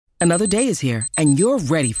Another day is here, and you're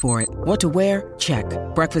ready for it. What to wear? Check.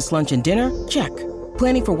 Breakfast, lunch, and dinner? Check.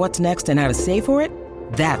 Planning for what's next and how to save for it?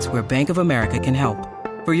 That's where Bank of America can help.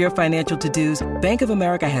 For your financial to-dos, Bank of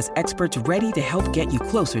America has experts ready to help get you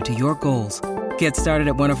closer to your goals. Get started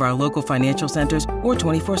at one of our local financial centers or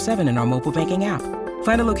 24/7 in our mobile banking app.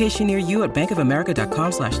 Find a location near you at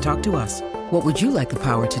bankofamerica.com/talktous. What would you like the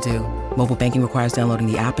power to do? Mobile banking requires downloading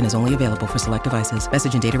the app and is only available for select devices.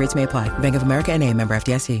 Message and data rates may apply. Bank of America N.A., member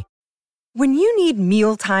FDIC. When you need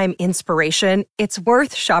mealtime inspiration, it's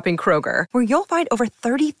worth shopping Kroger, where you'll find over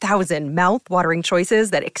 30,000 mouth-watering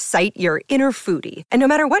choices that excite your inner foodie. And no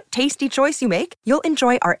matter what tasty choice you make, you'll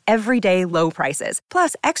enjoy our everyday low prices,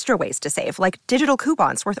 plus extra ways to save, like digital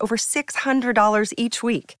coupons worth over $600 each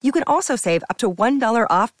week. You can also save up to $1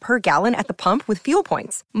 off per gallon at the pump with fuel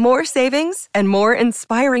points. More savings and more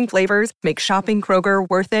inspiring flavors make shopping Kroger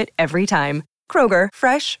worth it every time. Kroger,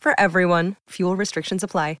 fresh for everyone. Fuel restrictions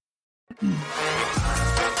apply.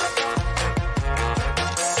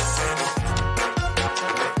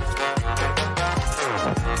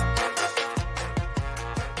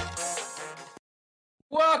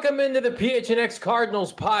 Welcome into the PHNX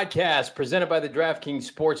Cardinals podcast, presented by the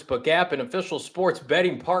DraftKings Sportsbook app, an official sports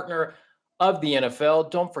betting partner of the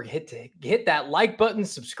NFL. Don't forget to hit that like button,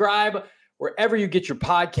 subscribe wherever you get your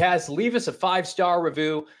podcasts. Leave us a 5-star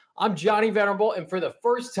review. I'm Johnny Venerable, and for the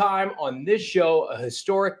first time on this show, a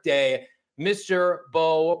historic day, Mr.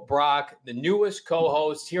 Bo Brock, the newest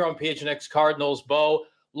co-host here on PHNX Cardinals. Bo,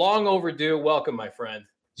 long overdue. Welcome, my friend.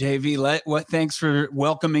 JV, thanks for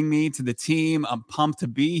welcoming me to the team. I'm pumped to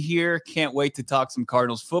be here. Can't wait to talk some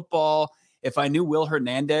Cardinals football. If I knew Will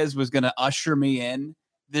Hernandez was going to usher me in,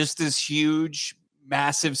 this huge,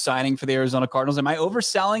 massive signing for the Arizona Cardinals, am I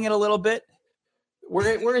overselling it a little bit?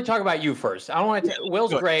 We're going to talk about you first. I don't want to.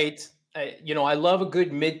 Will's great. I love a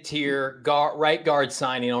good mid-tier right guard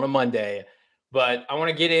signing on a Monday, but I want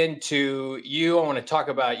to get into you. I want to talk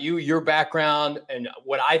about you, your background, and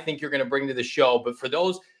what I think you're going to bring to the show. But for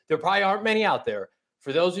those, there probably aren't many out there.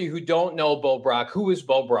 For those of you who don't know Bo Brock, who is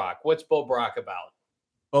Bo Brock? What's Bo Brock about?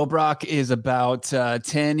 Bo Brock is about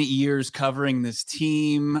 10 years covering this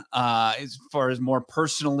team. As far as more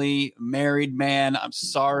personally, married man. I'm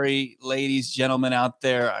sorry, ladies, gentlemen out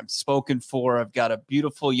there. I'm spoken for. I've got a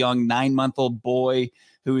beautiful young 9-month-old boy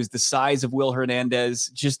who is the size of Will Hernandez,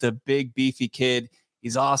 just a big, beefy kid.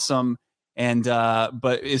 He's awesome. And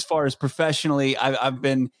but as far as professionally, I've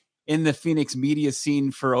been in the Phoenix media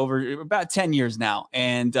scene for over about 10 years now.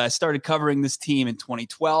 And I started covering this team in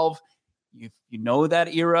 2012. You know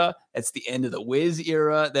that era. That's the end of the Wiz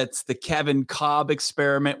era. That's the Kevin Cobb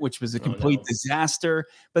experiment, which was a complete disaster.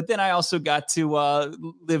 But then I also got to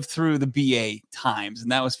live through the BA times, and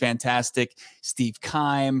that was fantastic. Steve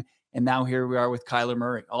Keim, and now here we are with Kyler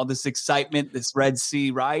Murray. All this excitement, this Red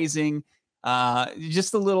Sea rising.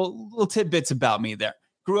 Just a little tidbits about me there.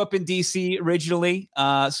 Grew up in D.C. originally,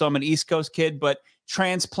 so I'm an East Coast kid, but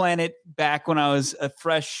transplanted back when I was a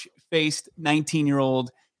fresh-faced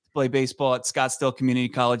 19-year-old play baseball at Scottsdale Community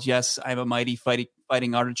College. Yes, I'm a mighty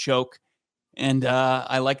fighting artichoke, and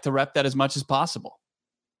I like to rep that as much as possible.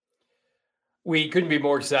 We couldn't be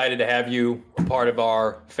more excited to have you a part of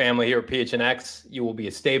our family here at PHNX. You will be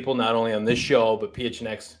a staple not only on this show, but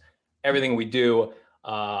PHNX, everything we do.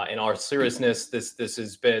 In our seriousness, this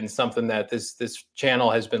has been something that this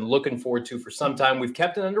channel has been looking forward to for some time. We've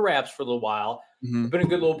kept it under wraps for a little while. Mm-hmm. I've been a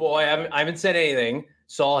good little boy. I haven't said anything.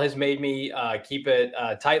 Saul has made me keep it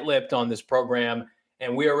tight-lipped on this program,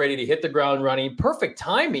 and we are ready to hit the ground running. Perfect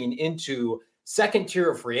timing into second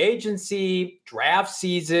tier of free agency, draft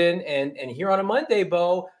season, and here on a Monday,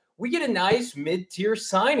 Bo, we get a nice mid-tier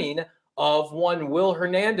signing of one Will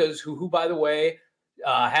Hernandez, who by the way,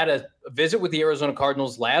 had a visit with the Arizona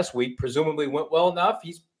Cardinals last week, presumably went well enough.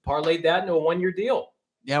 He's parlayed that into a 1-year deal.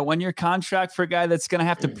 Yeah, 1-year contract for a guy that's going to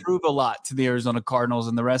have to prove a lot to the Arizona Cardinals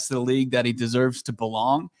and the rest of the league that he deserves to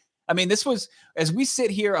belong. I mean, this was, as we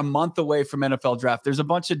sit here a month away from NFL draft, there's a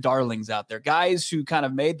bunch of darlings out there, guys who kind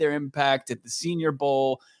of made their impact at the Senior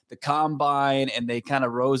Bowl, the Combine, and they kind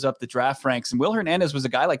of rose up the draft ranks. And Will Hernandez was a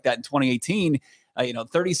guy like that in 2018,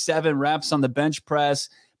 37 reps on the bench press.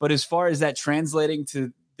 But as far as that translating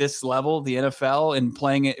to this level, the NFL, and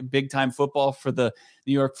playing big-time football for the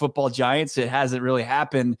New York Football Giants, it hasn't really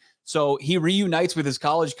happened. So he reunites with his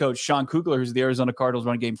college coach, Sean Kugler, who's the Arizona Cardinals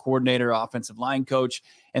run game coordinator, offensive line coach.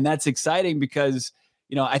 And that's exciting because,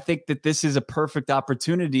 I think that this is a perfect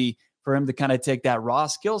opportunity for him to kind of take that raw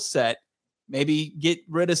skill set, maybe get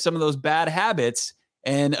rid of some of those bad habits,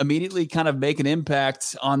 and immediately kind of make an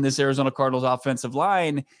impact on this Arizona Cardinals offensive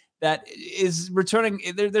line that is returning.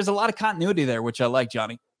 There's a lot of continuity there, which I like,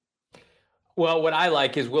 Johnny. Well, what I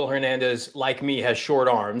like is Will Hernandez, like me, has short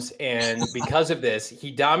arms. And because of this,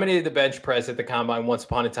 he dominated the bench press at the combine once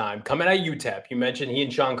upon a time. Coming out of UTEP, you mentioned he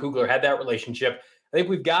and Sean Kugler had that relationship. I think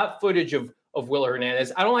we've got footage of Will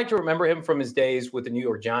Hernandez. I don't like to remember him from his days with the New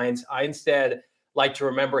York Giants. I instead like to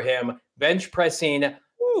remember him bench pressing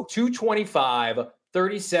 225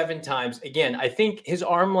 37 times. Again, I think his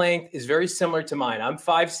arm length is very similar to mine. I'm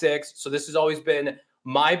 5'6", so this has always been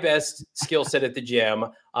my best skill set at the gym.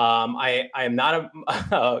 I am not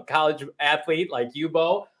a college athlete like you,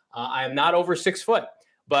 Bo. I am not over 6 foot,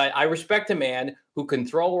 but I respect a man who can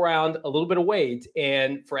throw around a little bit of weight.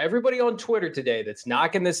 And for everybody on Twitter today that's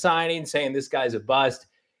knocking this signing, saying this guy's a bust,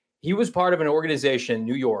 he was part of an organization in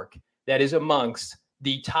New York that is amongst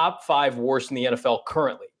the top 5 worst in the NFL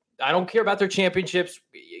currently. I don't care about their championships,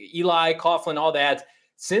 Eli, Coughlin, all that.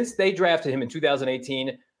 Since they drafted him in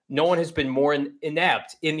 2018, no one has been more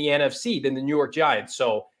inept in the NFC than the New York Giants.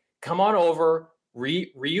 So come on over,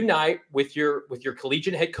 reunite with your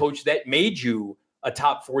collegiate head coach that made you a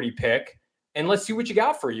top 40 pick, and let's see what you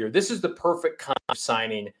got for a year. This is the perfect kind of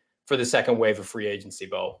signing for the second wave of free agency,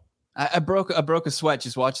 Bo. I broke a sweat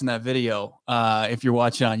just watching that video. If you're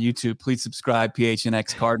watching on YouTube, please subscribe.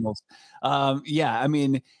 PHNX Cardinals. Yeah, I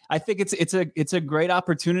mean, I think it's a great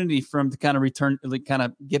opportunity for him to kind of return, like kind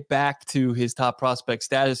of get back to his top prospect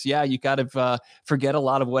status. Yeah, you got to forget a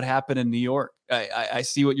lot of what happened in New York. I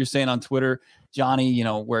see what you're saying on Twitter, Johnny, you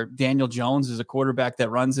know, where Daniel Jones is a quarterback that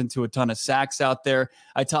runs into a ton of sacks out there.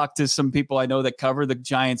 I talked to some people I know that cover the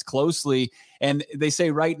Giants closely, and they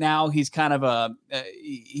say right now he's kind of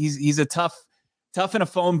he's a tough in a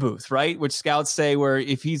phone booth, right? Which scouts say where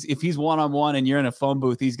if he's one-on-one and you're in a phone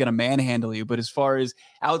booth, he's going to manhandle you. But as far as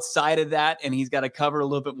outside of that, and he's got to cover a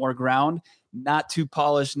little bit more ground, not too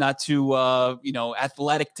polished, not too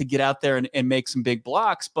athletic to get out there and make some big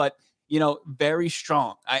blocks, but very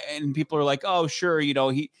strong. And people are like, oh, sure,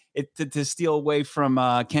 to steal away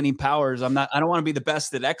from Kenny Powers. I don't want to be the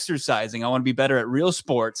best at exercising. I want to be better at real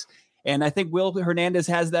sports. And I think Will Hernandez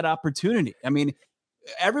has that opportunity. I mean,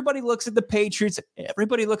 everybody looks at the Patriots,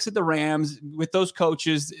 everybody looks at the Rams with those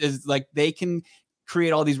coaches is like they can create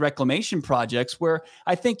all these reclamation projects, where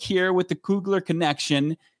I think here with the Kugler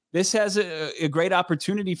connection, this has a great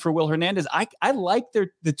opportunity for Will Hernandez. I like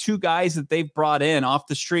the 2 guys that they've brought in off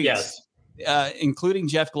the streets, yes, including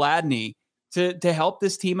Jeff Gladney, to help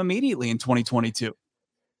this team immediately in 2022.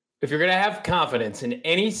 If you're going to have confidence in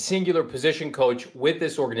any singular position coach with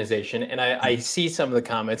this organization, and I see some of the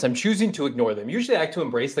comments, I'm choosing to ignore them. Usually I like to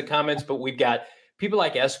embrace the comments, but we've got people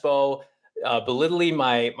like Espo belittling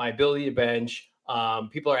my ability to bench.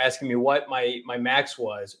 People are asking me what my max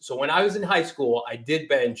was. So when I was in high school, I did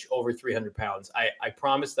bench over 300 pounds. I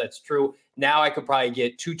promise that's true. Now I could probably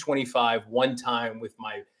get 225 one time with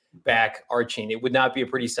my back arching. It would not be a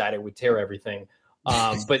pretty sight. I would tear everything.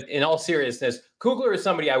 But in all seriousness, Kugler is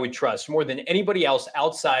somebody I would trust more than anybody else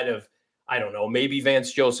outside of, I don't know, maybe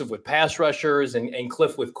Vance Joseph with pass rushers and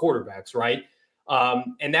Cliff with quarterbacks, right?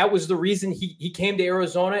 And that was the reason he came to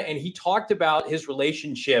Arizona, and he talked about his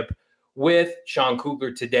relationship with Sean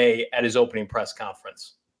Kugler today at his opening press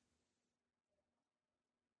conference.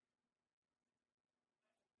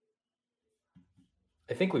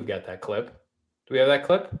 I think we've got that clip. Do we have that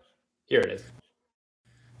clip? Here it is.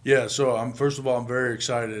 Yeah, so first of all, I'm very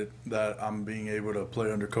excited that I'm being able to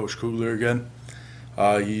play under Coach Kugler again.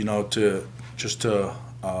 To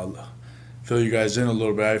fill you guys in a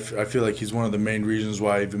little bit, I feel like he's one of the main reasons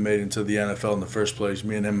why I even made it into the NFL in the first place.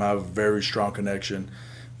 Me and him have a very strong connection,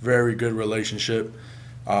 very good relationship,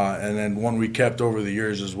 and then one we kept over the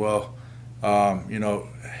years as well.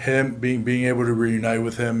 Him being able to reunite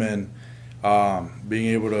with him and being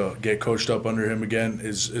able to get coached up under him again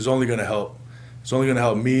is only going to help. It's only going to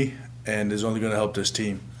help me, and is only going to help this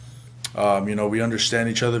team. We understand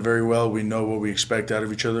each other very well. We know what we expect out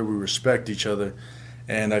of each other. We respect each other,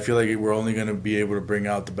 and I feel like we're only going to be able to bring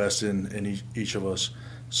out the best in each of us.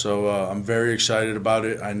 So I'm very excited about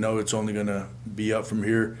it. I know it's only going to be up from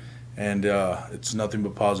here, and it's nothing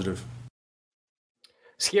but positive.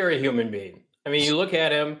 Scary human being. I mean, you look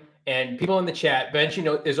at him, and people in the chat, bench,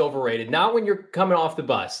 is overrated. Not when you're coming off the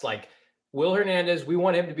bus. Like Will Hernandez, we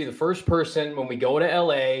want him to be the first person when we go to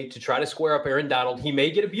LA to try to square up Aaron Donald. He may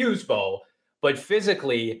get abused, Bo, but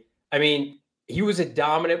physically, I mean, he was a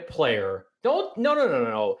dominant player.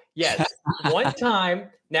 No. Yes, one time.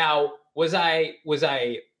 Now, was I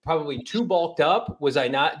probably too bulked up? Was I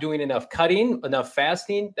not doing enough cutting, enough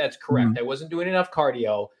fasting? That's correct. I wasn't doing enough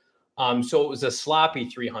cardio. So it was a sloppy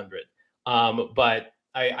 300. But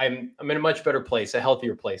I'm in a much better place, a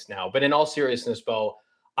healthier place now. But in all seriousness, Bo,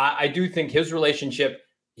 I do think his relationship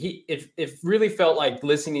it really felt like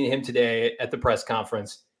listening to him today at the press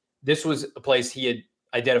conference. This was a place he had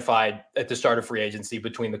identified at the start of free agency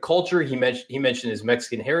between the culture. He mentioned his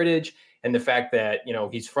Mexican heritage and the fact that,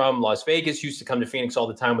 he's from Las Vegas, used to come to Phoenix all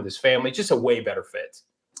the time with his family. Just a way better fit.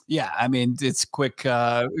 Yeah, I mean, it's quick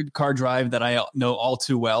car drive that I know all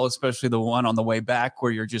too well, especially the one on the way back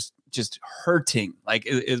where you're just hurting like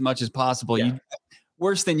as much as possible. Yeah.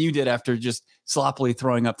 Worse than you did after just sloppily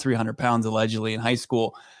throwing up 300 pounds allegedly in high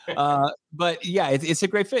school. But yeah, it's a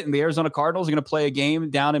great fit. And the Arizona Cardinals are going to play a game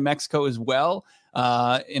down in Mexico as well.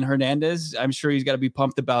 In Hernandez, I'm sure he's got to be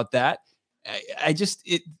pumped about that.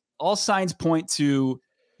 All signs point to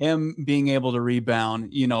him being able to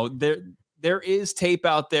rebound. There is tape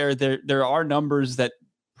out there. There are numbers that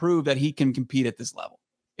prove that he can compete at this level.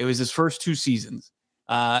 It was his first 2 seasons.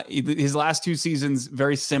 His last 2 seasons,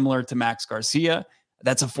 very similar to Max Garcia.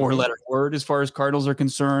 That's a 4-letter word as far as Cardinals are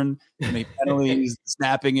concerned. Penalties,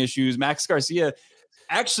 snapping issues. Max Garcia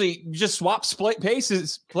actually just swapped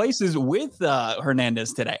places with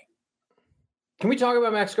Hernandez today. Can we talk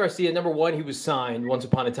about Max Garcia? Number one, he was signed once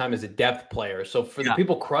upon a time as a depth player. So for the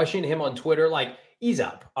people crushing him on Twitter, like, ease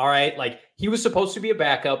up, all right? Like, he was supposed to be a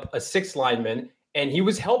backup, a 6th lineman, and he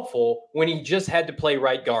was helpful when he just had to play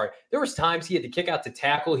right guard. There was times he had to kick out to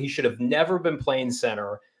tackle. He should have never been playing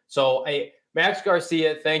center. So Max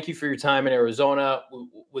Garcia, thank you for your time in Arizona.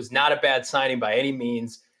 Was not a bad signing by any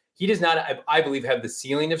means. He does not, I believe, have the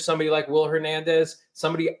ceiling of somebody like Will Hernandez.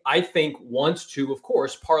 Somebody I think wants to, of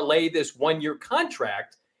course, parlay this 1-year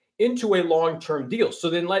contract into a long-term deal. So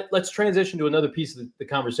then let's transition to another piece of the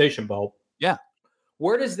conversation, Bo. Yeah.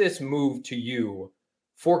 Where does this move to you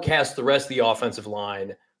forecast the rest of the offensive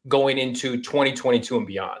line going into 2022 and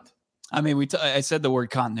beyond? I mean, I said the word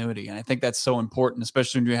continuity, and I think that's so important,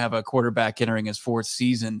 especially when you have a quarterback entering his 4th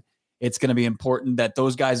season. It's going to be important that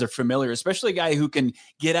those guys are familiar, especially a guy who can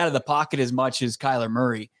get out of the pocket as much as Kyler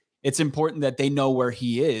Murray. It's important that they know where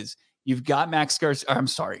he is. You've got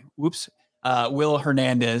Will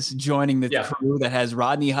Hernandez joining the crew that has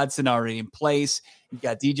Rodney Hudson already in place. You've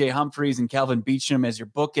got DJ Humphries and Kelvin Beachum as your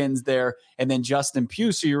bookends there, and then Justin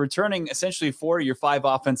Pugh. So you're returning essentially 4 of your 5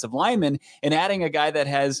 offensive linemen and adding a guy that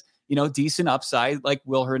has, decent upside like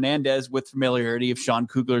Will Hernandez with familiarity of Sean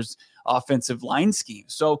Kugler's offensive line scheme.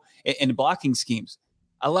 So in blocking schemes,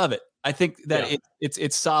 I love it. I think that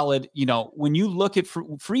it's solid. When you look at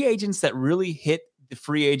free agents that really hit the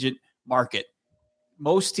free agent market,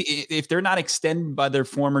 if they're not extended by their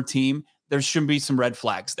former team, there should be some red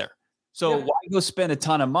flags there. So why go spend a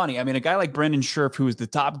ton of money? I mean, a guy like Brendan Scherf, who was the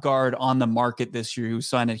top guard on the market this year, who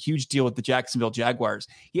signed a huge deal with the Jacksonville Jaguars,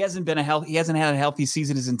 he hasn't had a healthy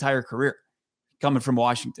season his entire career coming from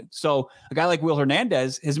Washington. So a guy like Will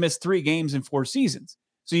Hernandez has missed 3 games in 4 seasons.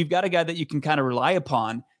 So you've got a guy that you can kind of rely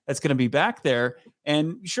upon that's going to be back there.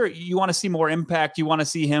 And sure, you want to see more impact. You want to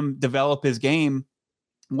see him develop his game.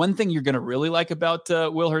 One thing you're going to really like about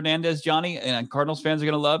Will Hernandez, Johnny, and Cardinals fans are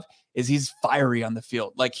going to love, is he's fiery on the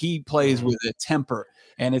field. Like, he plays with a temper,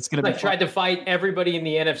 and it's going to be tried to fight everybody in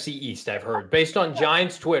the NFC East, I've heard. Based on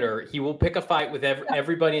Giants Twitter, he will pick a fight with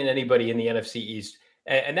everybody and anybody in the NFC East.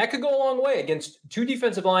 And that could go a long way against 2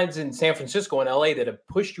 defensive lines in San Francisco and LA that have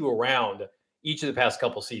pushed you around each of the past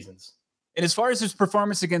couple seasons. And as far as his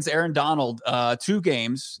performance against Aaron Donald, 2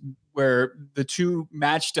 games where the 2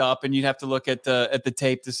 matched up, and you'd have to look at the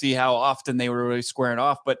tape to see how often they were really squaring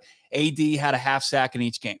off. But AD had a half sack in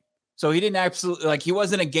each game. So he didn't he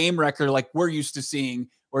wasn't a game wrecker like we're used to seeing,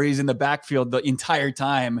 where he's in the backfield the entire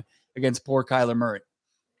time against poor Kyler Murray.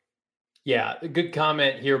 Yeah, a good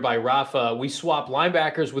comment here by Rafa. We swapped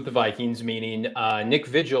linebackers with the Vikings, meaning Nick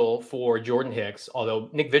Vigil for Jordan Hicks, although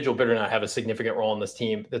Nick Vigil better not have a significant role on this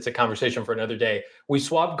team. That's a conversation for another day. We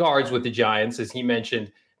swapped guards with the Giants, as he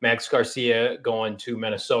mentioned, Max Garcia going to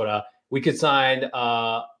Minnesota. We could sign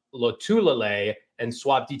Lotulelei and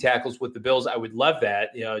swap D tackles with the Bills. I would love that.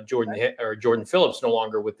 Jordan Phillips no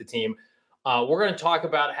longer with the team. We're going to talk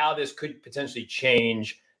about how this could potentially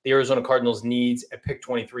change the Arizona Cardinals' needs at pick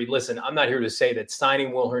 23. Listen, I'm not here to say that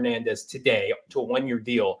signing Will Hernandez today to a 1-year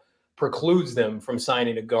deal precludes them from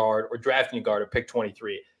signing a guard or drafting a guard at pick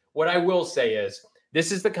 23. What I will say is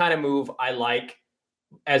this is the kind of move I like,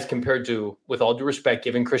 as compared to, with all due respect,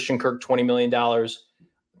 giving Christian Kirk $20 million.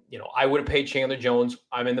 I would have paid Chandler Jones.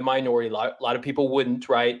 I'm in the minority. A lot of people wouldn't,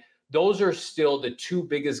 right? Those are still the 2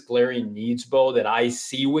 biggest glaring needs, Bo, that I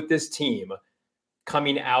see with this team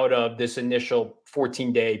coming out of this initial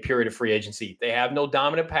 14-day period of free agency. They have no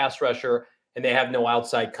dominant pass rusher, and they have no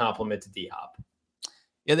outside complement to D-Hop.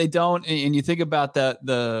 Yeah, they don't. And you think about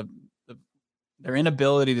their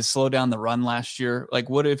inability to slow down the run last year. Like,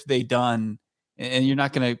 what have they done And you're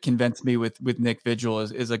not going to convince me with Nick Vigil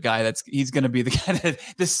is a guy he's going to be the guy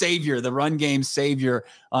the savior, the run game savior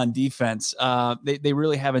on defense. They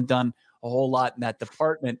really haven't done a whole lot in that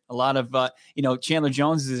department. A lot of, Chandler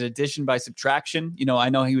Jones is addition by subtraction. I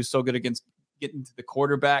know he was so good against getting to the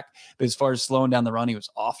quarterback, but as far as slowing down the run, he was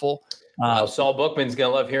awful. Saul Bookman's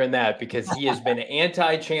going to love hearing that because he has been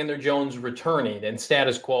anti-Chandler Jones returning and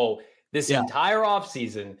status quo this entire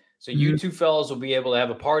offseason. So you two fellas will be able to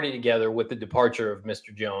have a party together with the departure of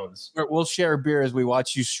Mr. Jones. We'll share a beer as we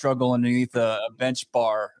watch you struggle underneath a bench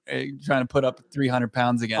bar, trying to put up 300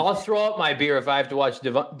 pounds again. I'll throw up my beer if I have to watch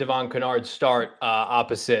Devon Kennard start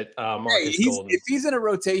opposite Marcus Golden. If he's in a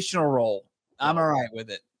rotational role, I'm all right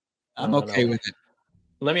with it. I'm okay with it.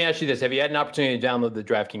 Let me ask you this. Have you had an opportunity to download the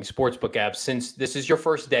DraftKings Sportsbook app since this is your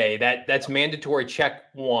first day? That's mandatory. Check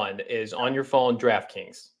one is on your phone,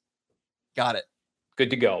 DraftKings. Got it.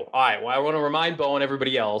 Good to go. All right. Well, I want to remind Bo and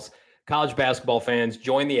everybody else, college basketball fans,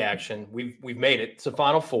 join the action. We've made it. It's the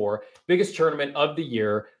Final Four, biggest tournament of the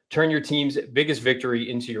year. Turn your team's biggest victory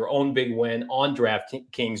into your own big win on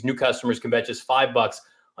DraftKings. New customers can bet just $5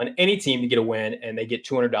 on any team to get a win, and they get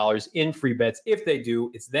 $200 in free bets if they do.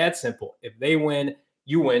 It's that simple. If they win,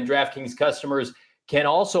 you win. DraftKings customers can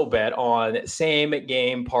also bet on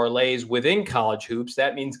same-game parlays within college hoops.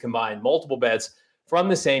 That means combine multiple bets from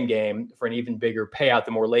the same game for an even bigger payout.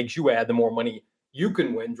 The more legs you add, the more money you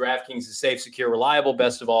can win. DraftKings is safe, secure, reliable.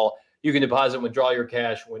 Best of all, you can deposit and withdraw your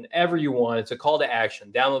cash whenever you want. It's a call to action.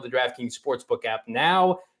 Download the DraftKings Sportsbook app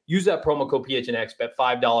now. Use that promo code PHNX. Bet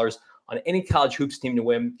 $5 on any college hoops team to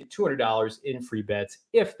win. Get $200 in free bets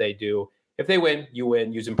if they do. If they win, you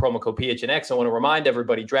win using promo code PHNX. I want to remind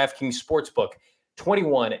everybody, DraftKings Sportsbook,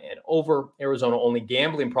 21 and over, Arizona only.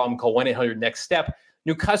 Gambling problem, call 1-800-NEXT-STEP.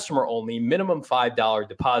 New customer only, minimum $5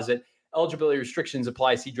 deposit. Eligibility restrictions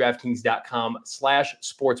apply. See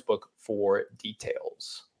DraftKings.com/sportsbook for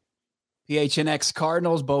details. PHNX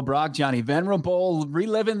Cardinals, Bo Brock, Johnny Venerable,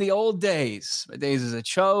 reliving the old days. My days as a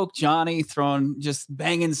choke, Johnny just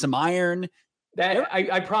banging some iron. That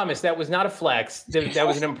I promise that was not a flex. That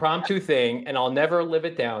was an impromptu thing, and I'll never live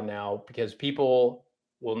it down now because people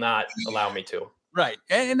will not allow me to. Right.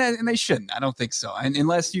 And they shouldn't. I don't think so. And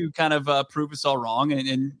unless you kind of prove us all wrong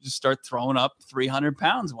and just start throwing up 300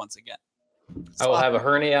 pounds once again. I will have a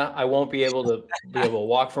hernia. I won't be able to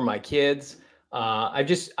walk for my kids.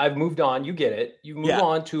 I've moved on. You get it. You move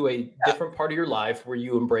on to a different part of your life where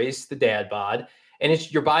you embrace the dad bod,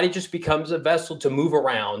 and your body just becomes a vessel to move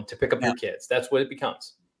around to pick up your kids. That's what it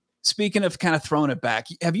becomes. Speaking of kind of throwing it back,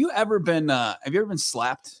 have you ever been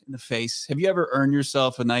slapped in the face? Have you ever earned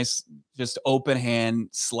yourself a nice, just open hand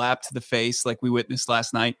slap to the face like we witnessed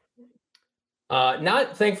last night?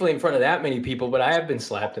 Not thankfully in front of that many people, but I have been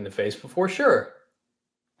slapped in the face before. Sure.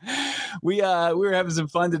 We were having some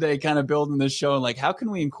fun today, kind of building this show and like, how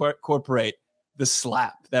can we incorporate the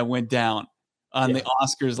slap that went down on the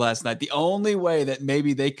Oscars last night? The only way that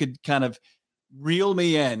maybe they could kind of reel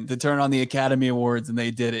me in to turn on the Academy Awards, and they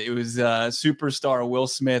did it. It was superstar Will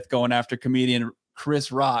Smith going after comedian Chris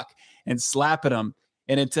Rock and slapping him,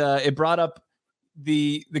 and it brought up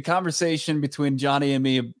the conversation between Johnny and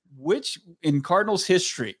me, which in Cardinals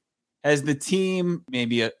history has the team,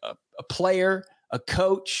 maybe a player, a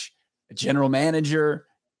coach, a general manager,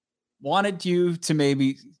 wanted you to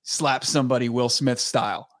maybe slap somebody Will Smith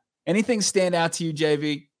style. Anything stand out to you,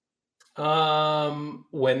 JV?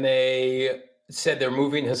 When they said they're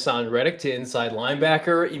moving Hassan Reddick to inside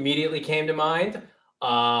linebacker, immediately came to mind.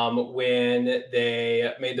 When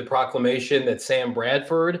they made the proclamation that Sam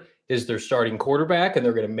Bradford is their starting quarterback and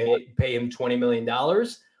they're going to pay him $20 million.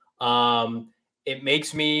 It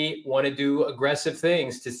makes me want to do aggressive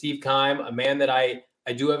things to Steve Keim, a man that I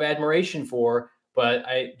do have admiration for. But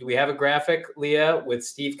do we have a graphic, Leah, with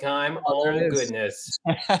Steve Keim? Oh goodness.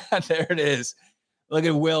 There it is. Look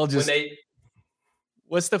at Will just.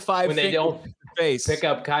 What's the five? When they don't face pick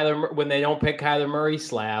up Kyler, when they don't pick Kyler Murray,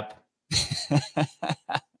 slap.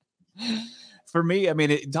 For me, I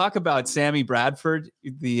mean, talk about Sammy Bradford,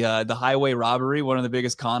 the highway robbery, one of the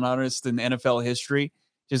biggest con artists in NFL history.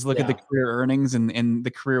 Just look at the career earnings and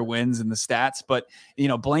the career wins and the stats. But,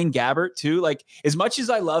 Blaine Gabbert, too. Like, as much as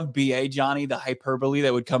I love BA, Johnny, the hyperbole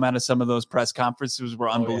that would come out of some of those press conferences were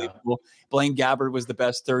unbelievable. Oh, yeah. Blaine Gabbert was the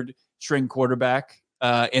best third-string quarterback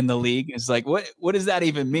in the league. It's like, what does that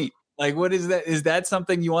even mean? Like, what is that? Is that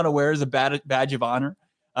something you want to wear as a badge of honor?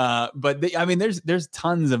 But there's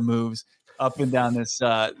tons of moves up and down this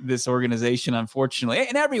organization, unfortunately.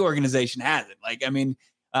 And every organization has it. Like,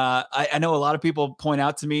 I know a lot of people point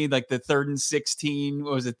out to me like the 3rd and 16.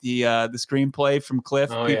 What was it? The screenplay from Cliff.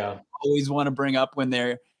 Oh, people always want to bring up when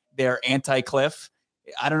they're anti-Cliff.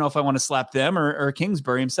 I don't know if I want to slap them or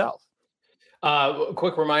Kingsbury himself.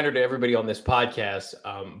 Quick reminder to everybody on this podcast.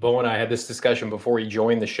 Bo and I had this discussion before he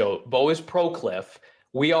joined the show. Bo is pro Cliff.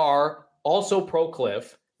 We are also pro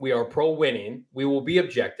Cliff. We are pro winning. We will be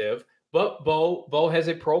objective. But Bo has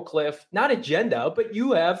a pro Cliff, not agenda, but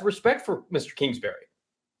you have respect for Mr. Kingsbury.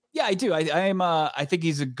 Yeah, I do. I think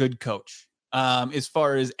he's a good coach. As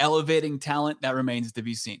far as elevating talent, that remains to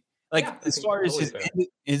be seen. Like, as far as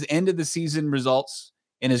his end of the season results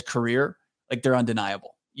in his career, like, they're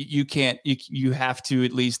undeniable. You can't, you have to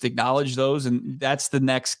at least acknowledge those. And that's the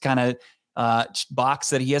next kind of box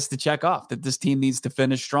that he has to check off, that this team needs to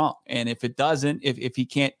finish strong. And if it doesn't, if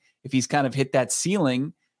he's kind of hit that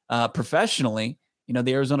ceiling professionally,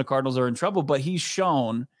 the Arizona Cardinals are in trouble. But he's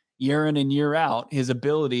shown year in and year out his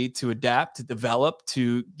ability to adapt, to develop,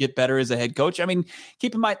 to get better as a head coach. I mean,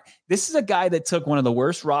 keep in mind, this is a guy that took one of the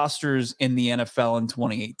worst rosters in the NFL in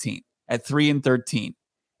 2018 at 3-13.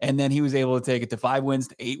 And then he was able to take it to 5 wins,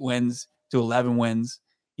 to 8 wins, to 11 wins.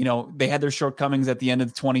 They had their shortcomings at the end of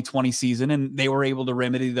the 2020 season, and they were able to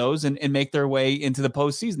remedy those and make their way into the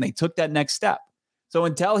postseason. They took that next step. So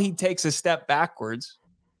until he takes a step backwards,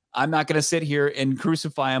 I'm not going to sit here and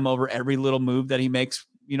crucify him over every little move that he makes,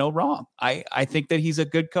 wrong. I think that he's a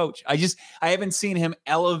good coach. I haven't seen him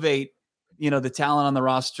elevate, the talent on the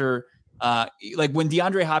roster. Like when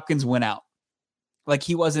DeAndre Hopkins went out, like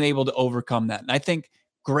he wasn't able to overcome that. And I think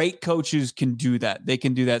great coaches can do that. They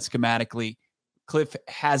can do that schematically. Cliff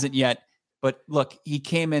hasn't yet, but look, he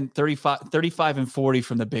came in 35-40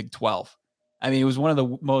 from the Big 12. I mean, it was one of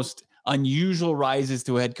the most unusual rises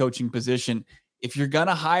to a head coaching position. If you're going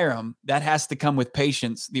to hire him, that has to come with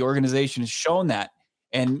patience. The organization has shown that.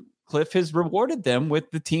 And Cliff has rewarded them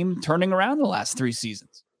with the team turning around the last 3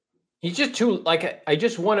 seasons. He's just too, I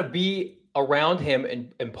just want to be around him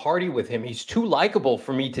and party with him. He's too likable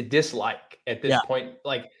for me to dislike at this point.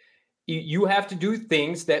 Like, you have to do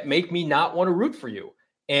things that make me not want to root for you.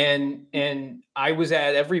 And I was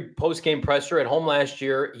at every post-game presser at home last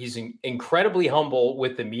year. He's incredibly humble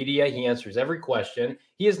with the media. He answers every question.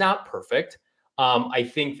 He is not perfect. I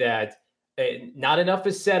think that not enough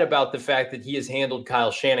is said about the fact that he has handled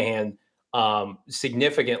Kyle Shanahan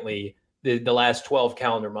significantly the last 12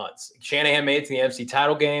 calendar months. Shanahan made it to the NFC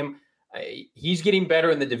title game. He's getting better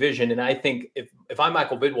in the division. And I think if I'm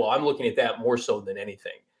Michael Bidwell, I'm looking at that more so than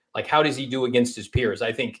anything. Like, how does he do against his peers?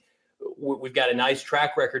 I think we've got a nice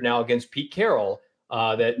track record now against Pete Carroll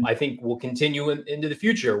that I think will continue into the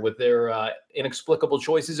future with their inexplicable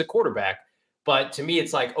choices at quarterback. But to me,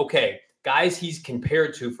 it's like, okay, guys he's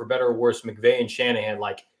compared to, for better or worse, McVay and Shanahan,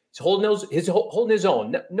 like, he's holding his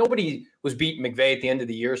own. Nobody was beating McVay at the end of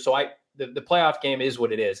the year. So the playoff game is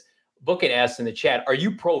what it is. Book it asked in the chat, are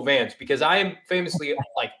you pro Vance? Because I am famously,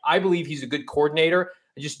 I believe he's a good coordinator.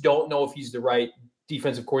 I just don't know if he's the right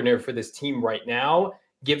defensive coordinator for this team right now,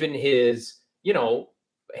 given his,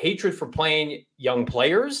 hatred for playing young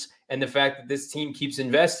players and the fact that this team keeps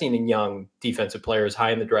investing in young defensive players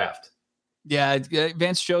high in the draft. Yeah,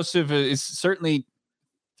 Vance Joseph is certainly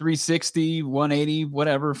 360, 180,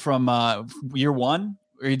 whatever from year one,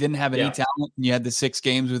 where he didn't have any talent. And you had the 6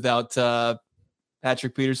 games without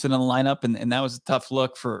Patrick Peterson in the lineup, and that was a tough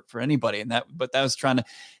look for anybody. But that was trying to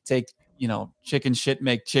take, chicken shit,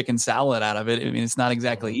 make chicken salad out of it. I mean, it's not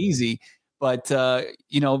exactly easy. But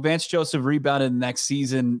Vance Joseph rebounded the next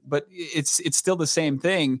season, but it's still the same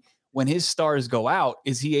thing. When his stars go out,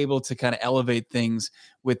 is he able to kind of elevate things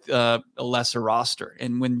with a lesser roster?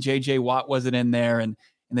 And when JJ Watt wasn't in there and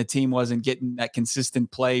the team wasn't getting that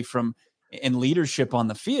consistent play and leadership on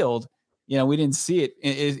the field, we didn't see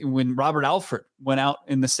it when Robert Alford went out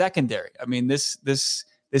in the secondary. I mean, this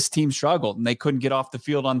team struggled and they couldn't get off the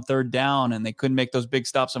field on 3rd down and they couldn't make those big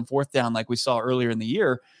stops on 4th down like we saw earlier in the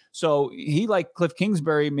year. So he, like Cliff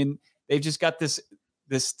Kingsbury, I mean, they've just got this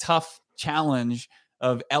tough challenge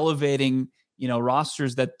of elevating,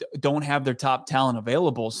 rosters that don't have their top talent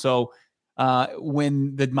available. So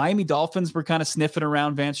when the Miami Dolphins were kind of sniffing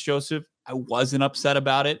around Vance Joseph, I wasn't upset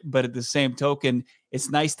about it. But at the same token, it's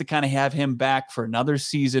nice to kind of have him back for another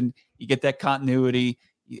season. You get that continuity.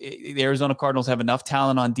 The Arizona Cardinals have enough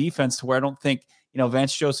talent on defense to where I don't think,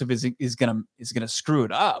 Vance Joseph is gonna screw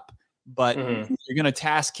it up. But you're going to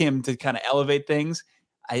task him to kind of elevate things.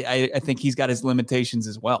 I think he's got his limitations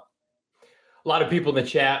as well. A lot of people in the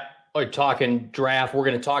chat are talking draft. We're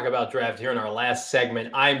going to talk about draft here in our last segment.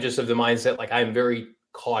 I'm just of the mindset, I'm very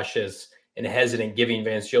cautious and hesitant giving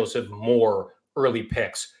Vance Joseph more early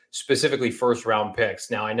picks, specifically 1st-round picks.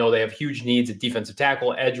 Now, I know they have huge needs at defensive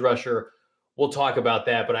tackle, edge rusher. We'll talk about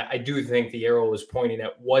that, but I do think the arrow is pointing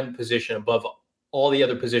at one position above all the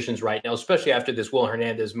other positions right now, especially after this Will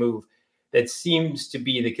Hernandez move. That seems to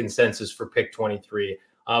be the consensus for pick 23.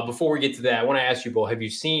 Before we get to that, I want to ask you, Bo, have you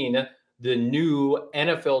seen the new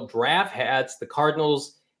NFL draft hats? The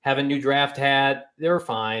Cardinals have a new draft hat. They're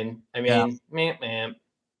fine. I mean, man.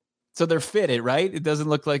 So they're fitted, right? It doesn't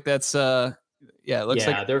look like that's it looks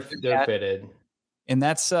like they're fitted. And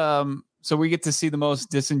that's so we get to see the most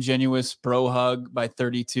disingenuous bro hug by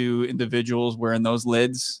 32 individuals wearing those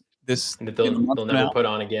lids. They'll never put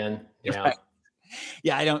on again. Yeah. Right.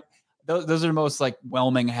 Yeah, I don't. Those are the most like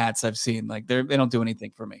whelming hats I've seen. Like they don't do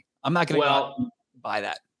anything for me. I'm not going to buy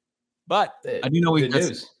that. But I do know good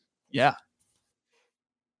news. Yeah.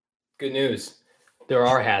 Good news. There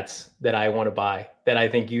are hats that I want to buy that I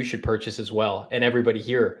think you should purchase as well. And everybody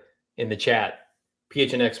here in the chat,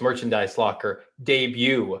 PHNX Merchandise Locker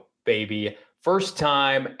debut, baby. First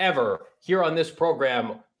time ever here on this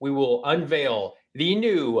program, we will unveil the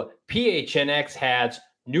new PHNX hats,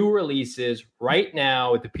 new releases right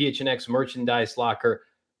now at the PHNX Merchandise Locker.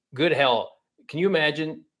 Good hell. Can you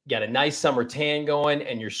imagine? You got a nice summer tan going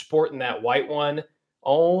and you're sporting that white one.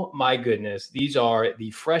 Oh my goodness. These are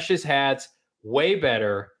the freshest hats, way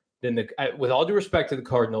better than with all due respect to the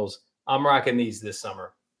Cardinals. I'm rocking these this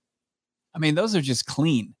summer. I mean, those are just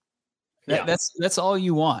clean. Yeah. That's all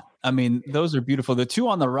you want. I mean, those are beautiful. The two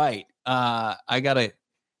on the right,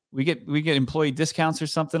 we get employee discounts or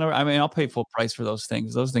something. I mean, I'll pay full price for those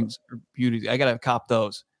things. Those things are beauty. I got to cop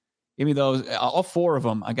those. Give me those. All four of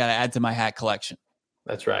them. I got to add to my hat collection.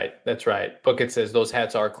 That's right. Bookit says those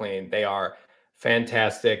hats are clean. They are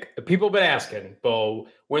fantastic. People have been asking, Bo,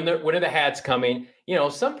 when are the hats coming? You know,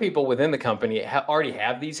 some people within the company already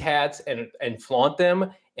have these hats and flaunt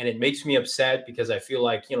them. And it makes me upset because I feel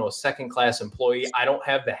like, you know, a second-class employee, I don't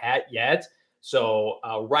have the hat yet. So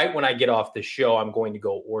right when I get off the show, I'm going to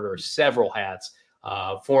go order several hats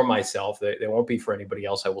for myself. They won't be for anybody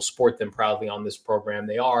else. I will sport them proudly on this program.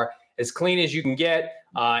 They are as clean as you can get,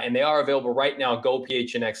 and they are available right now. Go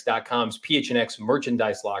PHNX.com's PHNX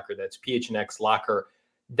Merchandise Locker. That's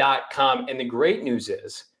PHNXLocker.com. And the great news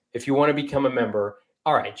is, if you want to become a member,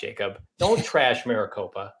 all right, Jacob, don't trash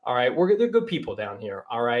Maricopa. All right, they're good people down here.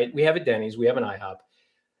 All right, we have a Denny's, we have an IHOP.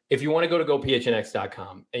 If you want to go to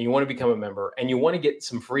GoPHNX.com and you want to become a member and you want to get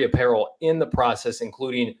some free apparel in the process,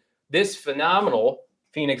 including this phenomenal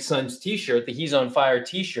Phoenix Suns t-shirt, the He's on Fire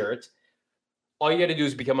t-shirt, all you got to do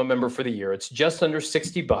is become a member for the year. It's just under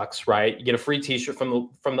 $60, right? You get a free t-shirt from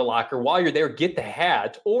the locker. While you're there, get the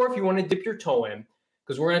hat. Or if you want to dip your toe in,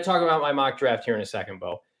 because we're going to talk about my mock draft here in a second,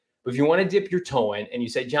 Bo. But if you want to dip your toe in and you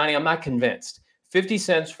say, Johnny, I'm not convinced, 50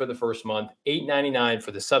 cents for the first month, $8.99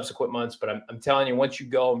 for the subsequent months. But I'm telling you, once you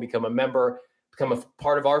go and become a member, become a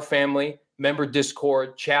part of our family, member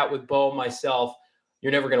Discord, chat with Bo, myself,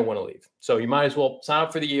 you're never going to want to leave. So you might as well sign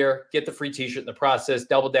up for the year, get the free t-shirt in the process,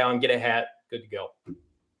 double down, get a hat. Good to go. I'm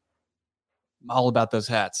all about those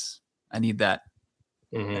hats. I need that.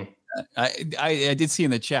 Mm-hmm. I did see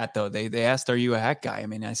in the chat, though, they asked, are you a hat guy? I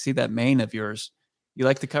mean, I see that mane of yours. You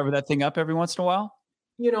like to cover that thing up every once in a while?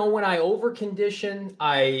 You know, when I overcondition,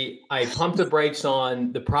 I pump the brakes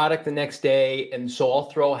on the product the next day, and so I'll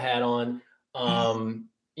throw a hat on.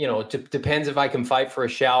 You know, it depends if I can fight for a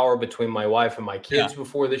shower between my wife and my kids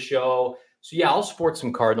before the show. So, yeah, I'll sport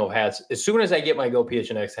some Cardinal hats. As soon as I get my Go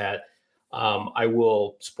PHNX hat, I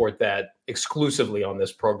will sport that exclusively on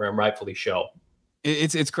this program, Rightfully So.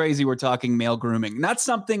 It's crazy we're talking male grooming. Not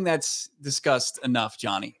something that's discussed enough,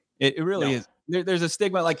 Johnny. It really is. There's a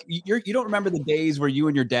stigma. Like you don't remember the days where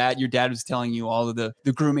your dad was telling you all of the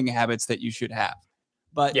grooming habits that you should have.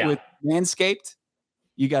 But with Manscaped,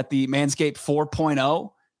 you got the Manscaped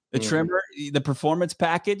 4.0, the trimmer, the performance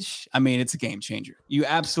package. I mean, it's a game changer. You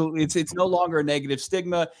absolutely, it's no longer a negative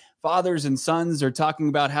stigma. Fathers and sons are talking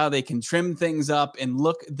about how they can trim things up and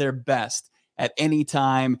look their best at any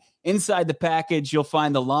time. Inside the package, you'll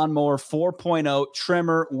find the Lawnmower 4.0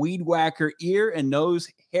 trimmer, weed whacker, ear and nose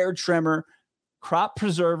hair trimmer, crop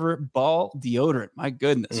preserver, ball deodorant. My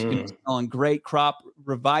goodness. You're smelling great. Crop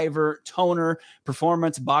reviver, toner,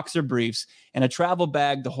 performance boxer briefs, and a travel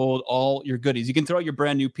bag to hold all your goodies. You can throw your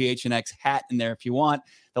brand new PHNX hat in there if you want.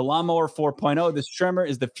 The Lawnmower 4.0, this trimmer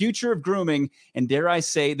is the future of grooming, and dare I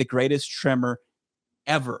say, the greatest trimmer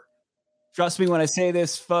ever. Trust me when I say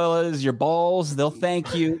this, fellas, your balls, they'll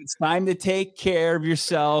thank you. It's time to take care of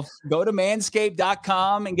yourself. Go to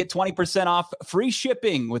manscaped.com and get 20% off free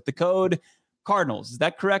shipping with the code Cardinals. Is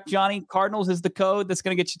that correct, Johnny? Cardinals is the code that's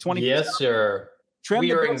going to get you 20%. Yes, sir.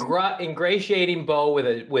 We are ingratiating Bo with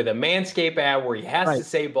a Manscaped ad where he has to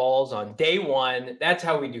say balls on day one. That's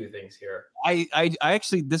how we do things here. I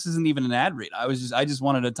actually, this isn't even an ad read. I just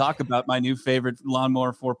wanted to talk about my new favorite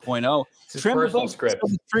Lawnmower 4.0. Trim personal script.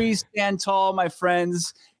 Trees stand tall, my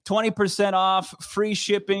friends. 20% off, free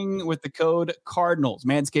shipping with the code Cardinals.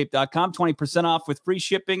 Manscaped.com. 20% off with free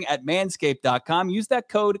shipping at Manscaped.com. Use that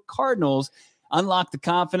code Cardinals. Unlock the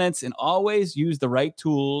confidence and always use the right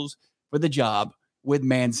tools for the job with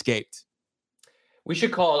Manscaped. We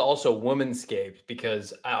should call it also Womanscaped,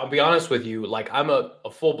 because I'll be honest with you, like, I'm a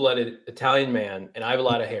full-blooded Italian man and I have a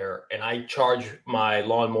lot of hair and I charge my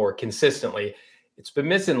lawnmower consistently. It's been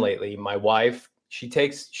missing lately. My wife, she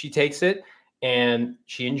takes it and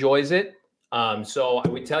she enjoys it. So I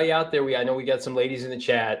would tell you out there, I know we got some ladies in the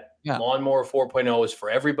chat. Yeah. Lawnmower 4.0 is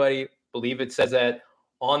for everybody. Believe it says that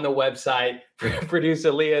on the website.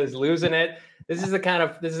 Producer Leah is losing it. This is the kind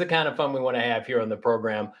of fun we want to have here on the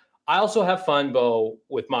program. I also have fun, Bo,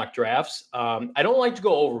 with mock drafts. I don't like to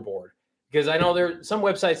go overboard, because I know there are some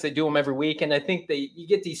websites, they do them every week, and I think you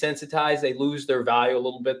get desensitized. They lose their value a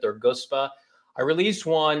little bit, their guspa. I released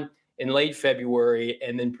one in late February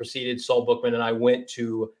and then proceeded, Saul Bookman and I went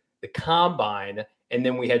to the Combine, and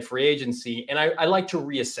then we had free agency. And I like to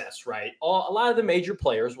reassess, right? A lot of the major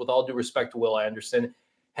players, with all due respect to Will Anderson,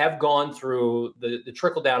 have gone through the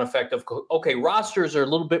trickle-down effect of, okay, rosters are a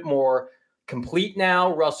little bit more complete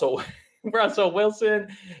now. Russell Wilson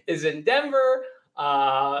is in Denver.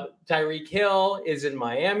 Tyreek Hill is in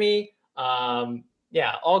Miami.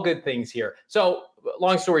 Yeah, all good things here. So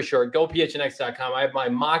long story short, go phnx.com. I have my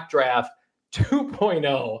mock draft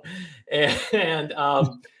 2.0, and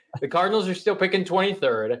the Cardinals are still picking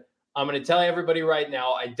 23rd. I'm going to tell everybody right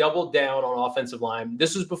now, I doubled down on offensive line.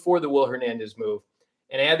 This was before the Will Hernandez move.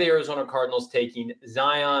 And I had the Arizona Cardinals taking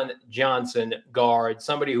Zion Johnson, guard,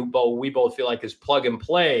 somebody who we both feel like is plug and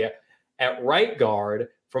play at right guard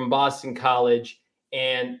from Boston College.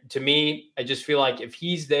 And to me, I just feel like if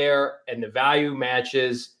he's there and the value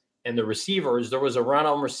matches and the receivers, there was a run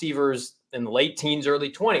on receivers in the late teens,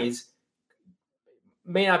 early 20s,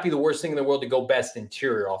 may not be the worst thing in the world to go best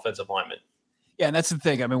interior offensive lineman. Yeah, and that's the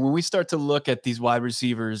thing. I mean, when we start to look at these wide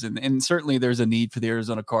receivers, and certainly there's a need for the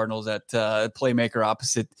Arizona Cardinals at playmaker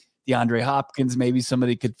opposite DeAndre Hopkins. Maybe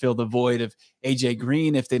somebody could fill the void of AJ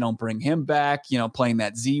Green if they don't bring him back, playing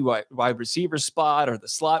that Z wide receiver spot or the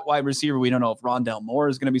slot wide receiver. We don't know if Rondale Moore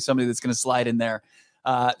is going to be somebody that's going to slide in there.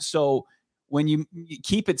 So when you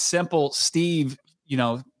keep it simple, Steve,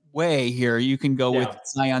 way here, you can go with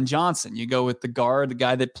Zion Johnson. You go with the guard, the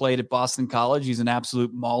guy that played at Boston College. He's an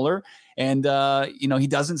absolute mauler. And, he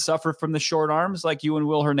doesn't suffer from the short arms like you and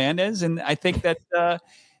Will Hernandez. And I think that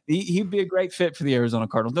he'd be a great fit for the Arizona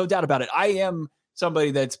Cardinals. No doubt about it. I am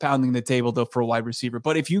somebody that's pounding the table, though, for a wide receiver.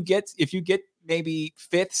 But if you get maybe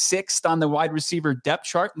 5th, 6th on the wide receiver depth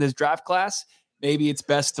chart in this draft class, maybe it's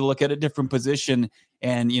best to look at a different position.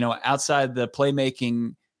 And, outside the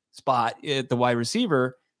playmaking spot at the wide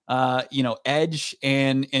receiver, edge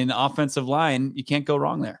and offensive line, you can't go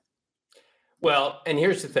wrong there. Well, and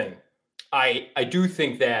here's the thing. I do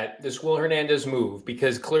think that this Will Hernandez move,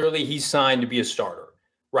 because clearly he's signed to be a starter,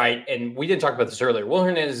 right? And we didn't talk about this earlier. Will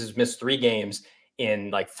Hernandez has missed 3 games in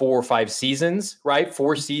like 4 or 5 seasons, right?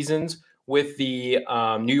 4 seasons with the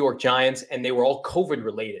New York Giants, and they were all COVID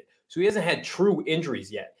related. So he hasn't had true injuries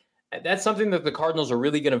yet. That's something that the Cardinals are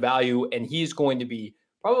really going to value, and he's going to be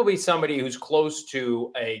probably somebody who's close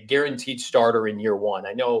to a guaranteed starter in year 1.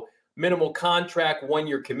 I know minimal contract,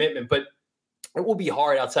 1-year commitment, but it will be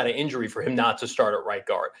hard outside of injury for him not to start at right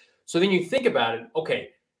guard. So then you think about it,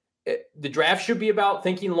 okay, the draft should be about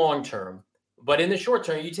thinking long-term, but in the short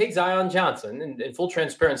term, you take Zion Johnson, and in full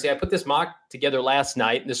transparency, I put this mock together last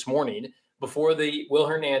night, this morning, before the Will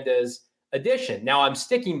Hernandez edition. Now I'm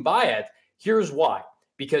sticking by it. Here's why.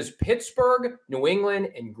 Because Pittsburgh, New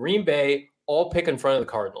England, and Green Bay all pick in front of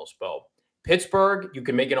the Cardinals, Bo. Pittsburgh, you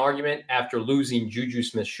can make an argument after losing Juju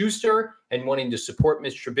Smith-Schuster and wanting to support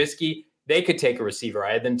Mitch Trubisky, they could take a receiver.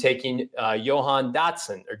 I had them taking Jahan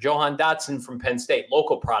Dotson from Penn State,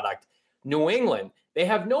 local product. New England, they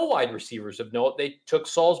have no wide receivers of note. They took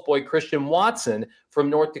Saul's boy Christian Watson from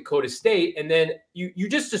North Dakota State. And then you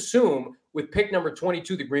just assume with pick number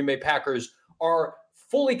 22, the Green Bay Packers are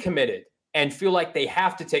fully committed and feel like they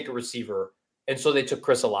have to take a receiver. And so they took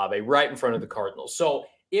Chris Olave right in front of the Cardinals. So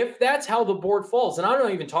if that's how the board falls, and I'm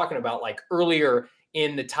not even talking about like earlier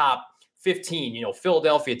in the top 15,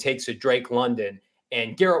 Philadelphia takes a Drake London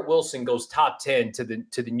and Garrett Wilson goes top 10 to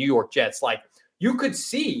the New York Jets. Like, you could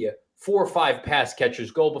see 4 or 5 pass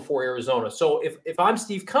catchers go before Arizona. So if I'm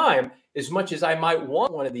Steve Keim, as much as I might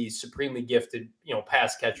want one of these supremely gifted,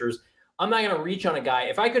 pass catchers, I'm not going to reach on a guy.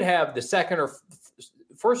 If I could have the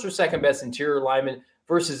first or second best interior lineman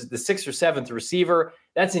versus the sixth or seventh receiver,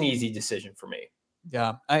 that's an easy decision for me.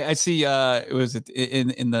 Yeah, I see. It was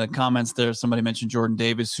in the comments there. Somebody mentioned Jordan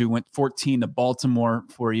Davis, who went 14 to Baltimore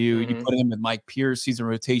for you. Mm-hmm. You put him with Mike Pierce. He's a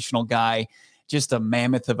rotational guy, just a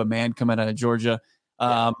mammoth of a man coming out of Georgia.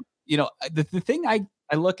 You know, the thing I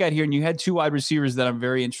look at here, and you had two wide receivers that I'm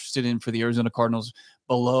very interested in for the Arizona Cardinals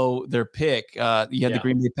below their pick. You had the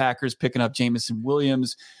Green Bay Packers picking up Jameson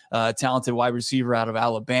Williams, talented wide receiver out of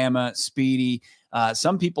Alabama, speedy.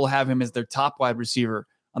 Some people have him as their top wide receiver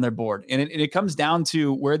on their board. And it comes down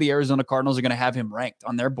to where the Arizona Cardinals are going to have him ranked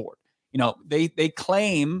on their board. You know, they've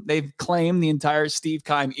claimed the entire Steve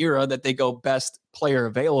Keim era that they go best player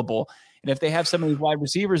available. And if they have some of these wide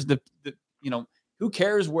receivers, you know, who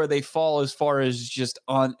cares where they fall as far as just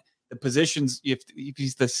on the positions? If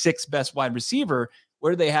he's the sixth best wide receiver,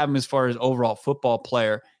 where do they have him as far as overall football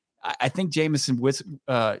player? I think Jameson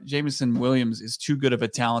Williams is too good of a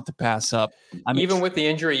talent to pass up. I mean, even with the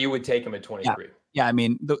injury, you would take him at 23. Yeah, I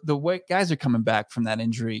mean, the way guys are coming back from that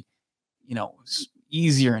injury, you know,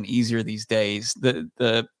 easier and easier these days.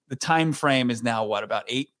 The time frame is now about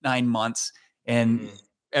 8-9 months, and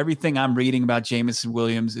everything I'm reading about Jameson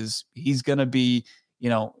Williams is he's going to be, you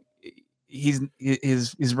know,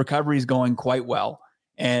 his recovery is going quite well.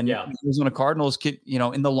 And the Arizona Cardinals could, you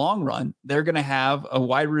know, in the long run, they're going to have a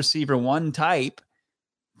wide receiver one type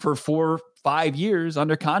for 4 or 5 years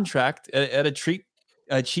under contract at a cheap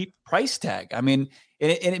price tag. I mean,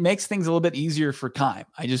 and it makes things a little bit easier for Keim.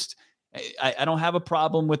 I don't have a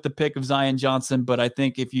problem with the pick of Zion Johnson, but I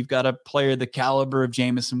think if you've got a player the caliber of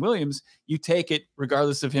Jameson Williams, you take it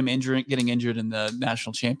regardless of him getting injured in the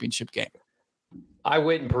national championship game. I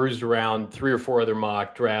went and perused around 3 or 4 other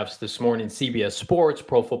mock drafts this morning. CBS Sports,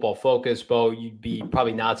 Pro Football Focus. Bo, you'd be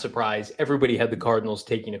probably not surprised. Everybody had the Cardinals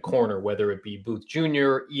taking a corner, whether it be Booth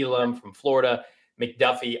Jr., Elam from Florida,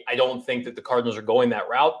 McDuffie. I don't think that the Cardinals are going that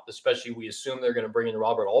route, especially we assume they're going to bring in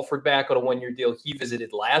Robert Alford back on a 1-year deal. He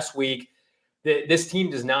visited last week. This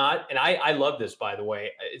team does not, and I love this, by the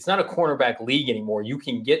way, it's not a cornerback league anymore. You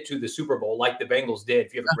can get to the Super Bowl like the Bengals did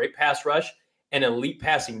if you have a great pass rush and an elite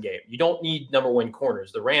passing game. You don't need number one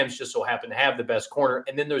corners. The Rams just so happen to have the best corner,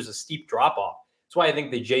 and then there's a steep drop-off. That's why I think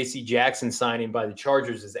the J.C. Jackson signing by the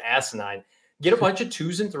Chargers is asinine. Get a bunch of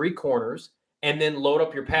 2s and 3 corners, and then load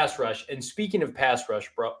up your pass rush. And speaking of pass rush,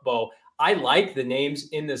 Bo, I like the names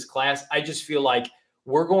in this class. I just feel like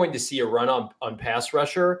we're going to see a run on pass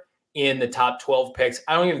rusher in the top 12 picks.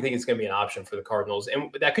 I don't even think it's going to be an option for the Cardinals.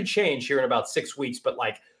 And that could change here in about 6 weeks. But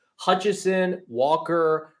like Hutchison,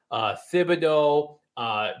 Walker, Thibodeau,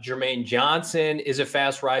 Jermaine Johnson is a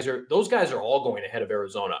fast riser. Those guys are all going ahead of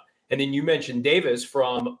Arizona. And then you mentioned Davis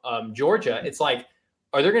from Georgia. It's like,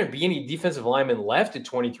 are there going to be any defensive linemen left at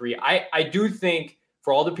 23? I do think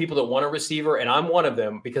for all the people that want a receiver, and I'm one of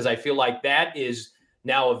them, because I feel like that is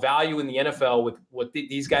now a value in the NFL with what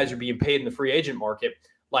these guys are being paid in the free agent market.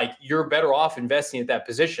 Like, you're better off investing at that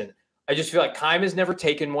position. I just feel like Keim has never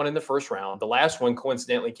taken one in the first round. The last one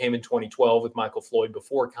coincidentally came in 2012 with Michael Floyd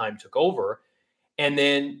before Keim took over. And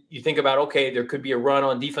then you think about, okay, there could be a run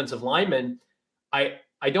on defensive linemen.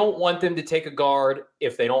 I don't want them to take a guard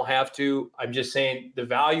if they don't have to. I'm just saying the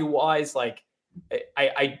value-wise, like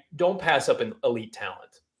I don't pass up an elite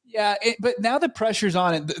talent. Yeah, but now the pressure's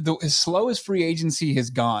on it. As slow as free agency has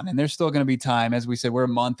gone, and there's still going to be time. As we said, we're a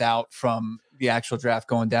month out from the actual draft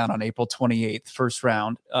going down on April 28th, first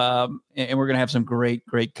round. And we're going to have some great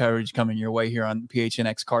coverage coming your way here on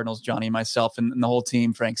PHNX Cardinals, Johnny and myself and the whole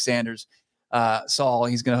team, Frank Sanders, Saul,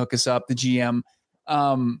 he's going to hook us up, the GM.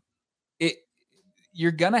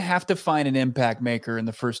 You're going to have to find an impact maker in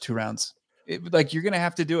the first 2 rounds. You're going to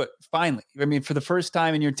have to do it finally. I mean, for the first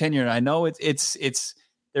time in your tenure, I know it's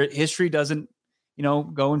their history doesn't,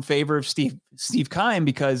 go in favor of Steve Keim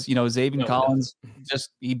because, Zaven Collins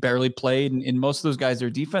he barely played. And most of those guys are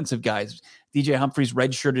defensive guys. DJ Humphries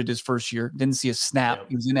redshirted his first year, didn't see a snap. Yeah.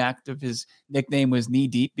 He was inactive. His nickname was knee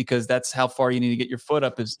deep because that's how far you need to get your foot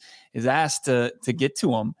up his ass to get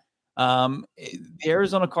to him. The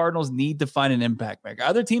Arizona Cardinals need to find an impact maker.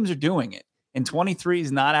 Other teams are doing it. And 23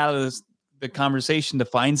 is not out of the conversation to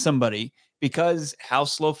find somebody because how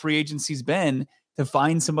slow free agency's been to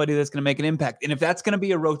find somebody that's going to make an impact. And if that's going to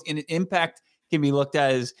be an impact can be looked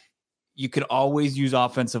at as you could always use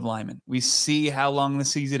offensive linemen. We see how long the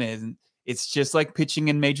season is. And it's just like pitching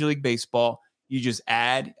in Major League Baseball. You just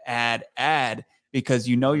add because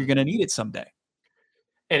you're going to need it someday.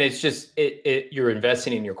 And it's just you're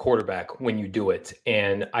investing in your quarterback when you do it.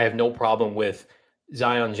 And I have no problem with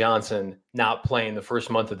Zion Johnson not playing the first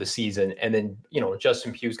month of the season. And then,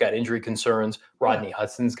 Justin Pugh's got injury concerns. Rodney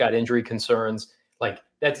Hudson's got injury concerns. Like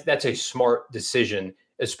that's a smart decision,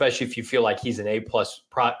 especially if you feel like he's an A-plus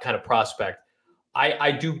kind of prospect.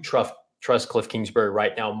 I do trust Cliff Kingsbury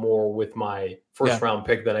right now more with my first round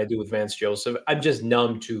pick than I do with Vance Joseph. I'm just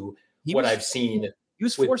numb to what I've seen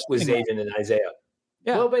with Zaven and Isaiah.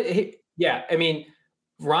 Yeah. Well, but I mean,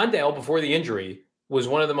 Rondale before the injury was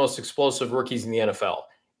one of the most explosive rookies in the NFL.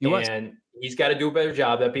 And he's got to do a better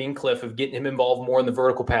job, that being Cliff, of getting him involved more in the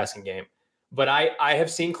vertical passing game. But I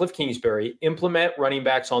have seen Cliff Kingsbury implement running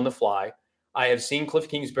backs on the fly. I have seen Cliff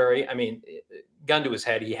Kingsbury, gun to his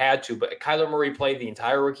head, he had to, but Kyler Murray played the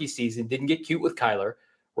entire rookie season, didn't get cute with Kyler,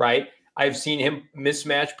 right? I've seen him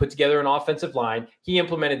mismatch, put together an offensive line. He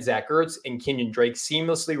implemented Zach Ertz and Kenyon Drake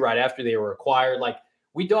seamlessly right after they were acquired. Like,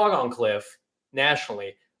 we dog on Cliff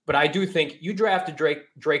nationally, but I do think you drafted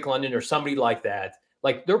Drake London or somebody like that.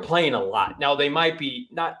 Like, they're playing a lot. Now, they might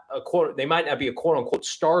not be a quote unquote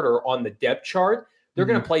starter on the depth chart. They're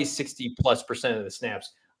going to play 60+% of the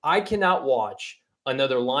snaps. I cannot watch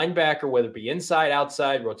another linebacker, whether it be inside,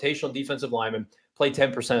 outside, rotational defensive lineman, play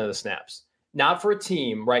 10% of the snaps. Not for a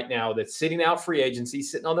team right now that's sitting out free agency,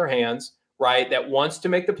 sitting on their hands, right, that wants to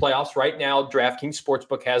make the playoffs. Right now, DraftKings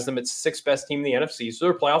Sportsbook has them at 6th best team in the NFC, so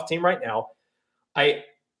they're a playoff team right now.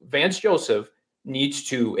 Vance Joseph needs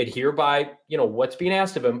to adhere by, what's being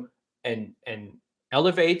asked of him and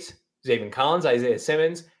elevate Zaven Collins, Isaiah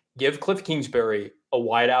Simmons, give Cliff Kingsbury a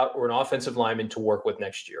wideout or an offensive lineman to work with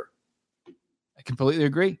next year. I completely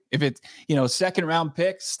agree. If it's, second round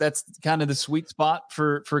picks, that's kind of the sweet spot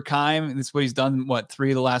for Keim. That's what he's done, 3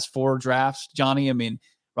 of the last 4 drafts, Johnny.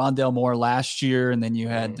 Rondale Moore last year, and then you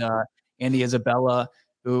had Andy Isabella,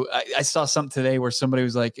 who I saw something today where somebody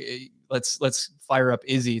was like, hey, let's fire up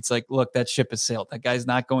Izzy. It's like, look, that ship has sailed. That guy's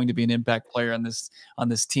not going to be an impact player on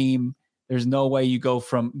this team. There's no way you go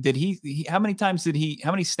from, how many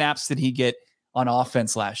snaps did he get on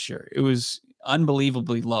offense last year? It was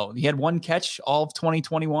unbelievably low. He had 1 catch all of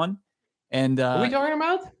 2021. And what are we talking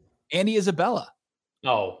about? Andy Isabella.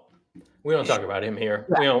 Oh, we don't talk about him here.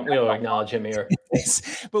 We don't acknowledge him here.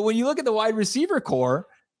 But when you look at the wide receiver core,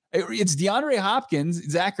 it's DeAndre Hopkins,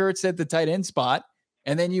 Zach Ertz at the tight end spot.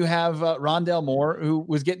 And then you have Rondale Moore, who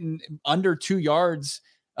was getting under 2 yards,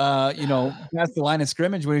 past the line of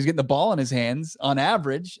scrimmage when he was getting the ball in his hands on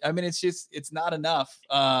average. It's not enough.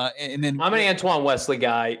 And then I'm an Antoine Wesley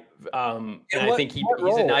guy. And I think he's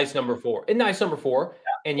a nice number 4.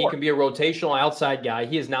 And he can be a rotational outside guy.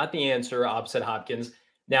 He is not the answer opposite Hopkins.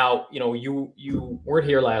 Now, you weren't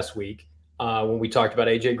here last week when we talked about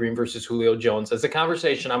AJ Green versus Julio Jones. That's a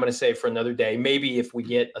conversation I'm going to save for another day. Maybe if we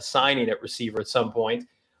get a signing at receiver at some point,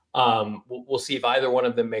 we'll see if either one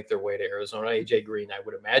of them make their way to Arizona. AJ Green, I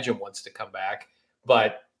would imagine, wants to come back.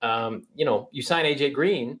 But, you sign AJ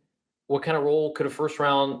Green, what kind of role could a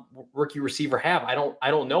first-round rookie receiver have? I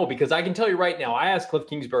don't know, because I can tell you right now, I asked Cliff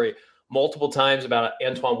Kingsbury multiple times about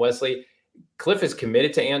Antoine Wesley. Cliff is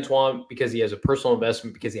committed to Antoine because he has a personal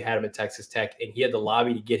investment, because he had him at Texas Tech, and he had the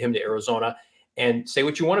lobby to get him to Arizona. And say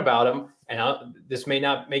what you want about him, and this may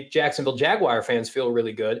not make Jacksonville Jaguar fans feel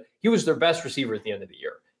really good. He was their best receiver at the end of the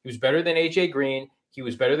year. He was better than AJ Green. He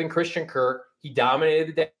was better than Christian Kirk. He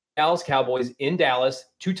dominated the Dallas Cowboys in Dallas,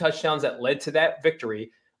 2 touchdowns that led to that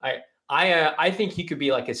victory. I think he could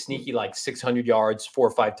be like a sneaky, 600 yards, 4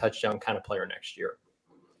 or 5 touchdown kind of player next year.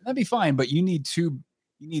 That'd be fine, but you need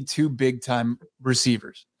two big time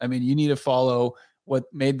receivers. You need to follow what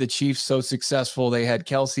made the Chiefs so successful. They had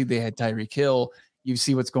Kelsey, they had Tyreek Hill. You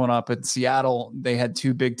see what's going on in Seattle. They had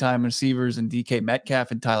 2 big time receivers in DK Metcalf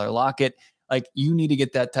and Tyler Lockett. You need to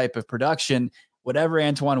get that type of production. Whatever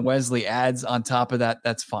Antoine Wesley adds on top of that,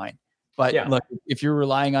 that's fine. But look, if you're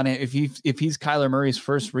relying on it, if he's Kyler Murray's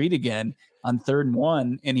first read again on 3rd and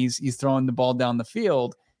 1, and he's throwing the ball down the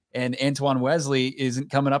field, and Antoine Wesley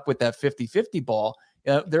isn't coming up with that 50-50 ball,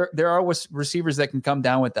 there are receivers that can come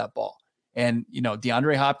down with that ball. And,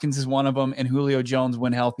 DeAndre Hopkins is one of them, and Julio Jones,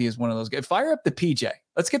 when healthy, is one of those guys. Fire up the PJ.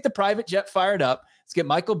 Let's get the private jet fired up. Let's get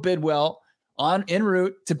Michael Bidwell en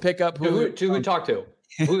route to pick up who talk to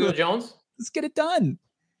Julio Jones. Let's get it done.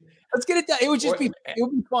 It would just be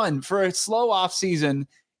fun for a slow off season.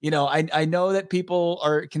 I know that people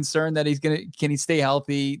are concerned that can he stay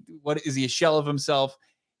healthy? What is he, a shell of himself?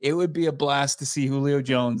 It would be a blast to see Julio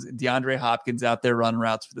Jones and DeAndre Hopkins out there running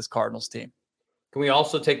routes for this Cardinals team. Can we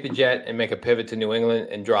also take the jet and make a pivot to New England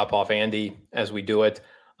and drop off Andy as we do it?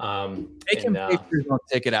 Make him don't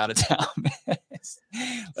take it out of town. That's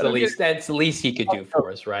the least he could do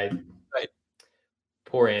for us, right? Right.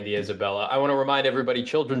 Poor Andy Isabella. I want to remind everybody,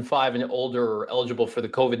 children 5 and older are eligible for the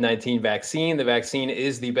COVID-19 vaccine. The vaccine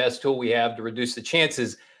is the best tool we have to reduce the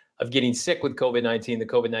chances of getting sick with COVID-19. The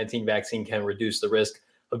COVID-19 vaccine can reduce the risk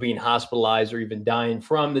of being hospitalized or even dying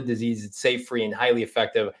from the disease. It's safe, free, and highly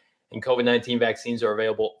effective. And COVID-19 vaccines are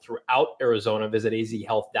available throughout Arizona. Visit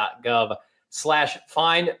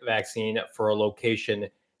azhealth.gov/find vaccine for a location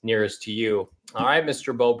nearest to you. All right,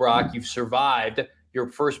 Mr. Bo Brock, you've survived your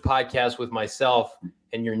first podcast with myself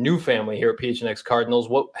and your new family here at PHNX Cardinals.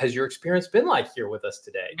 What has your experience been like here with us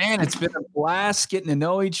today? Man, it's been a blast getting to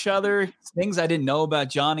know each other. Things I didn't know about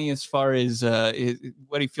Johnny as far as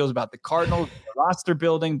what he feels about the Cardinals, the roster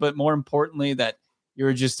building, but more importantly, that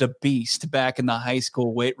you're just a beast back in the high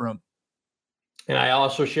school weight room. And I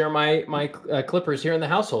also share my Clippers here in the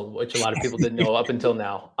household, which a lot of people didn't know up until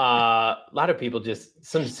now. A lot of people just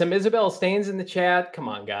some Isabel Staines in the chat. Come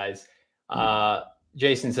on, guys.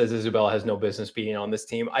 Jason says Isabella has no business being on this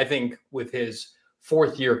team. I think with his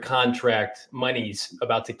 4th-year contract, money's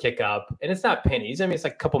about to kick up, and it's not pennies. I mean, it's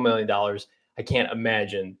like a couple $1 million. I can't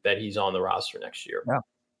imagine that he's on the roster next year.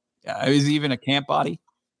 Yeah. Is he even a camp body?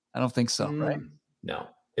 I don't think so, right? No.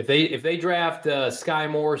 If they draft Sky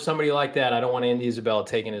Moore, somebody like that, I don't want Andy Isabella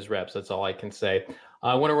taking his reps. That's all I can say.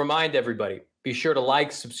 I want to remind everybody, be sure to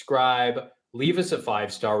like, subscribe, leave us a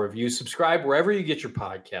 5-star review, subscribe wherever you get your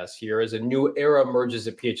podcasts here as a new era emerges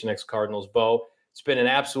at PHNX Cardinals. Bo, it's been an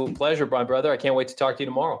absolute pleasure, my brother. I can't wait to talk to you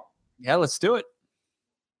tomorrow. Yeah, let's do it.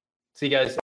 See you guys.